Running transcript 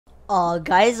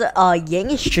Guys,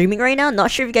 Yang is streaming right now.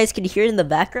 Not sure if you guys can hear it in the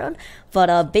background,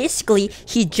 but basically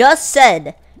he just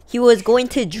said he was going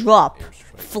to drop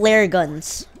flare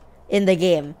guns in the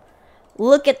game.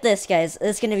 Look at this, guys.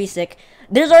 It's gonna be sick.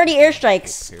 There's already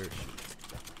airstrikes.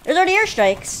 There's already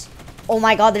airstrikes. Oh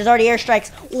my god, there's already airstrikes.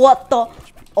 What the?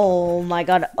 Oh my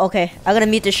god. Okay, I'm gonna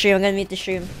mute the stream. I'm gonna mute the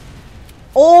stream.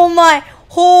 Oh my!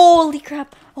 Holy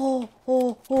crap! Oh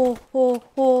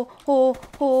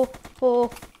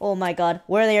my god.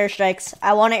 Where are the airstrikes?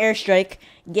 I want an airstrike.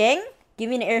 Gang, give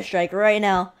me an airstrike right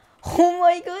now. Oh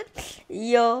my god.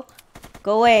 Yo,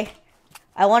 go away.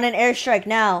 I want an airstrike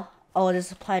now. Oh, there's a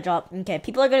supply drop. Okay,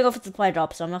 people are gonna go for supply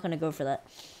drop, so I'm not gonna go for that.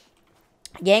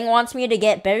 Gang wants me to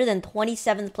get better than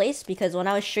 27th place because when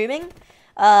I was streaming,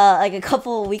 like a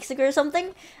couple weeks ago or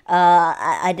something,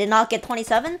 I did not get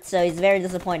 27th, so he's very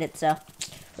disappointed. So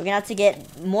we're gonna have to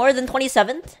get more than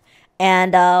 27th,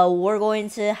 and we're going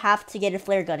to have to get a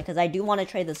flare gun because I do want to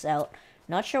try this out.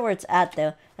 Not sure where it's at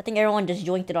though. I think everyone just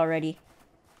joined it already.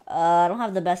 I don't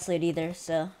have the best loot either,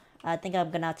 so I think I'm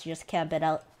gonna have to just camp it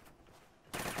out.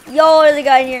 Yo, there's a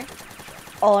guy in here.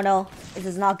 Oh no, this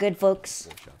is not good, folks.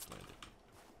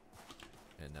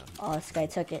 Oh, this guy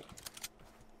took it.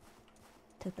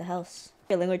 Took the house.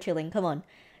 We're chilling. Come on.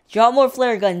 Drop more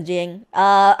flare guns, Jing.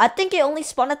 I think it only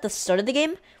spawned at the start of the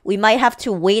game. We might have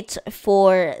to wait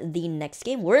for the next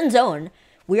game. We're in zone.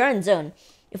 We are in zone.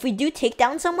 If we do take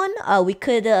down someone, we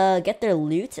could get their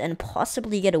loot and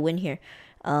possibly get a win here.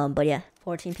 But yeah,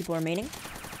 14 people remaining.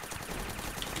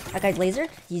 That guy's laser.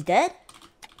 He's dead.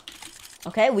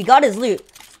 Okay, we got his loot.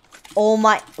 Oh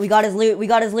my, we got his loot. We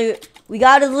got his loot. We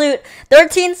got his loot.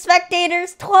 13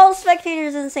 spectators. 12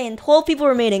 spectators. Insane. 12 people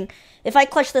remaining. If I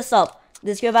clutch this up,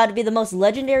 this is about to be the most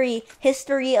legendary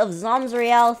history of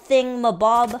ymZR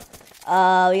thing-mabob.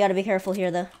 We gotta be careful here,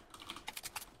 though.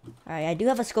 Alright, I do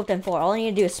have a scoped M4. All I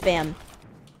need to do is spam.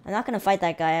 I'm not gonna fight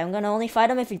that guy. I'm gonna only fight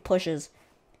him if he pushes.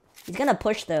 He's gonna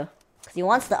push, though, because he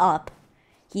wants the op.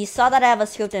 He saw that I have a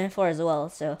scoped M4 as well,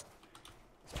 so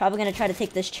he's probably gonna try to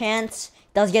take this chance.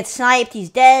 Does get sniped. He's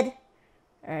dead.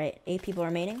 Alright, 8 people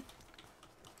remaining.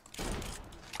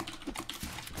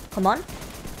 Come on.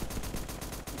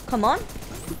 Come on.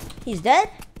 He's dead.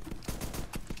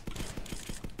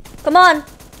 Come on.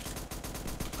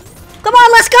 Come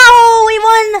on, let's go! We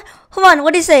won! Come on,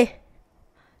 what did he say?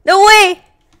 No way!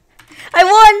 I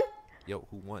won! Yo,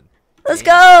 who won? Let's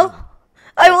go!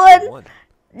 I won!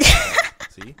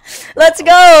 See? Let's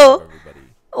go!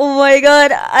 Oh my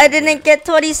god, I didn't get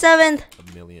 27th.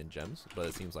 A million gems, but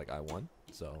it seems like I won.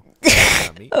 So,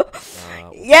 me.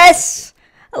 Yes!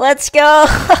 Let's go,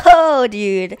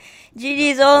 dude.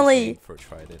 GG's only. For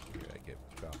trident, I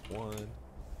drop one.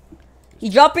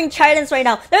 He's dropping tridents right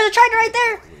now. There's a trident right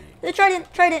there. There's a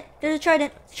trident. There's a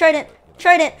trident.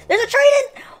 There's a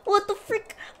trident. What the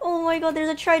frick? Oh my god, there's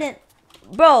a trident.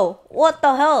 Bro, what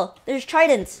the hell? There's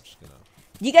tridents.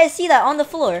 Do you guys see that on the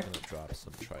floor? I'm gonna drop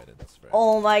some tridents.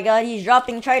 Oh my god, he's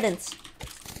dropping tridents.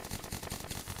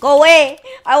 Go away!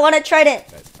 I want a trident.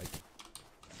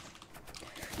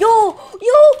 Yo,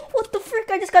 what the frick?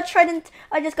 I just got tridented.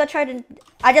 I just got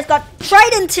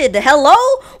tridented. Hello?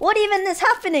 What even is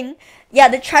happening? Yeah,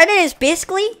 the trident is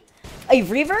basically a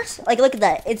reverse. Like, look at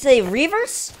that. It's a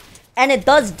reverse, and it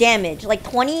does damage. Like,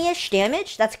 20-ish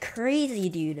damage. That's crazy,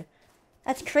 dude.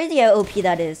 That's crazy how OP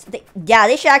that is. Yeah,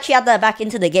 they should actually add that back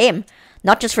into the game.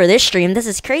 Not just for this stream. This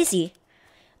is crazy.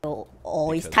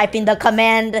 Oh, he's typing the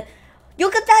command.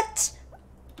 Look at that!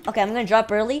 Okay, I'm gonna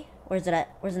drop early. Where's it at?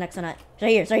 Where's the next one at? It's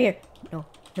right here. It's right here. No.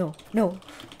 Oh,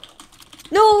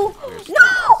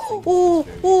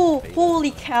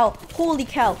 holy cow.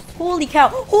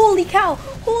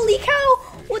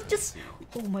 What just...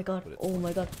 Oh my god.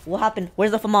 What happened?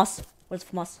 Where's the FAMAS? Where's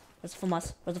the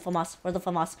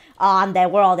FAMAS? Ah, I'm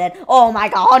dead. We're all dead. Oh my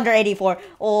god, 184.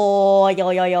 Oh,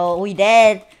 yo. We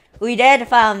dead,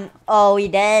 fam. Oh, we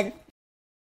dead.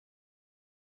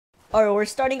 Alright, we're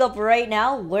starting up right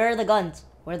now. Where are the guns?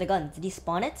 Did he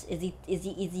spawn it? Is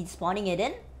he spawning it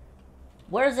in?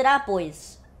 Where is it at,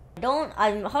 boys?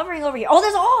 I'm hovering over here. Oh,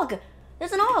 there's an AUG!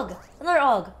 There's an AUG! Another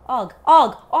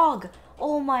AUG.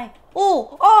 Oh my.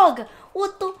 Oh, AUG!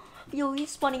 What the? Yo,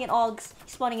 he's spawning in AUGs.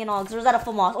 Or is that a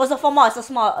FAMAS? Oh, it's a FAMAS. It's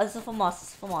a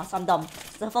FAMAS. I'm dumb.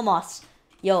 It's a FAMAS.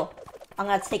 Yo, I'm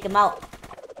gonna have to take him out.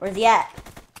 Where's he at?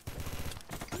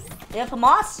 Do you have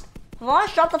FAMAS?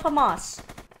 FAMAS? Drop the FAMAS.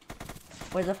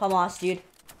 Where's the FAMAS, dude?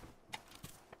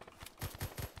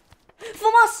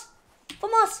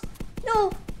 FAMAS!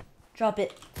 No! Drop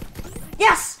it.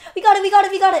 Yes! We got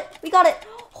it!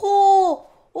 Oh,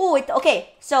 wait,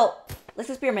 okay, so, let's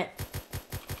experiment.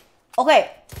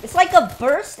 Okay, It's like a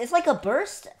burst. It's like a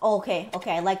burst. Oh, okay,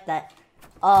 okay, I like that.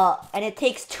 And it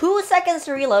takes 2 seconds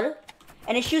to reload,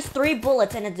 and it shoots 3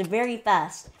 bullets, and it's very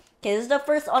fast. Okay, this is the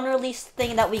first unreleased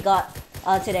thing that we got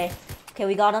today. Okay,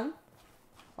 we got him.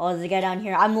 Oh, there's a guy down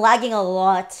here. I'm lagging a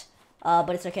lot, but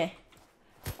it's okay.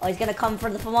 Oh, he's gonna come for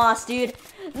the FAMAS, dude.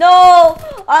 No!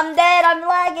 I'm dead. I'm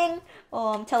lagging.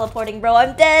 Oh, I'm teleporting, bro.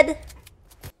 I'm dead.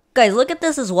 Guys, look at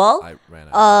this as well. I ran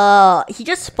out. He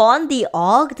just spawned the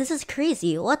AUG. This is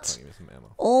crazy. What? Give me some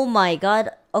ammo. Oh my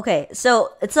god. Okay,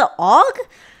 so it's an AUG.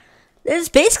 It's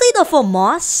basically the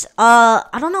FAMAS.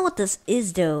 I don't know what this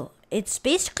is though. It's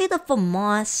basically the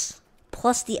FAMAS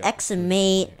plus the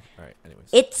XMate. Alright, anyways.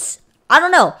 It's, I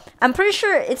don't know. I'm pretty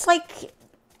sure it's like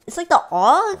the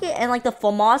AUG and like the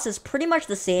FAMAS is pretty much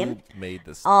the same. Who made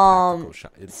this tactical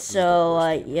shot?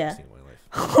 Yeah.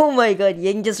 Oh my god,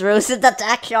 Ying just roasted the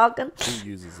tac shotgun. Who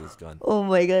uses this gun? Oh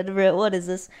my god, bro, what is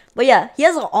this? But yeah, he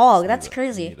has an AUG. That's You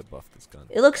crazy. need to buff this gun.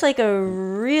 It looks like a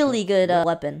really good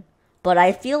weapon. But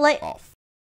I feel like... Off.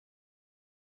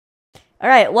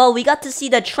 Alright, well, we got to see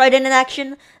the trident in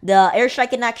action, the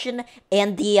airstrike in action,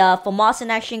 and the FAMAS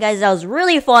in action, guys. That was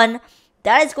really fun.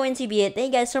 That is going to be it.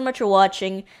 Thank you guys so much for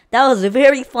watching. That was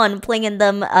very fun playing in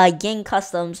them gang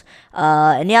customs.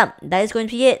 And yeah, that is going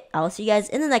to be it. I will see you guys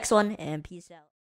in the next one, and peace out.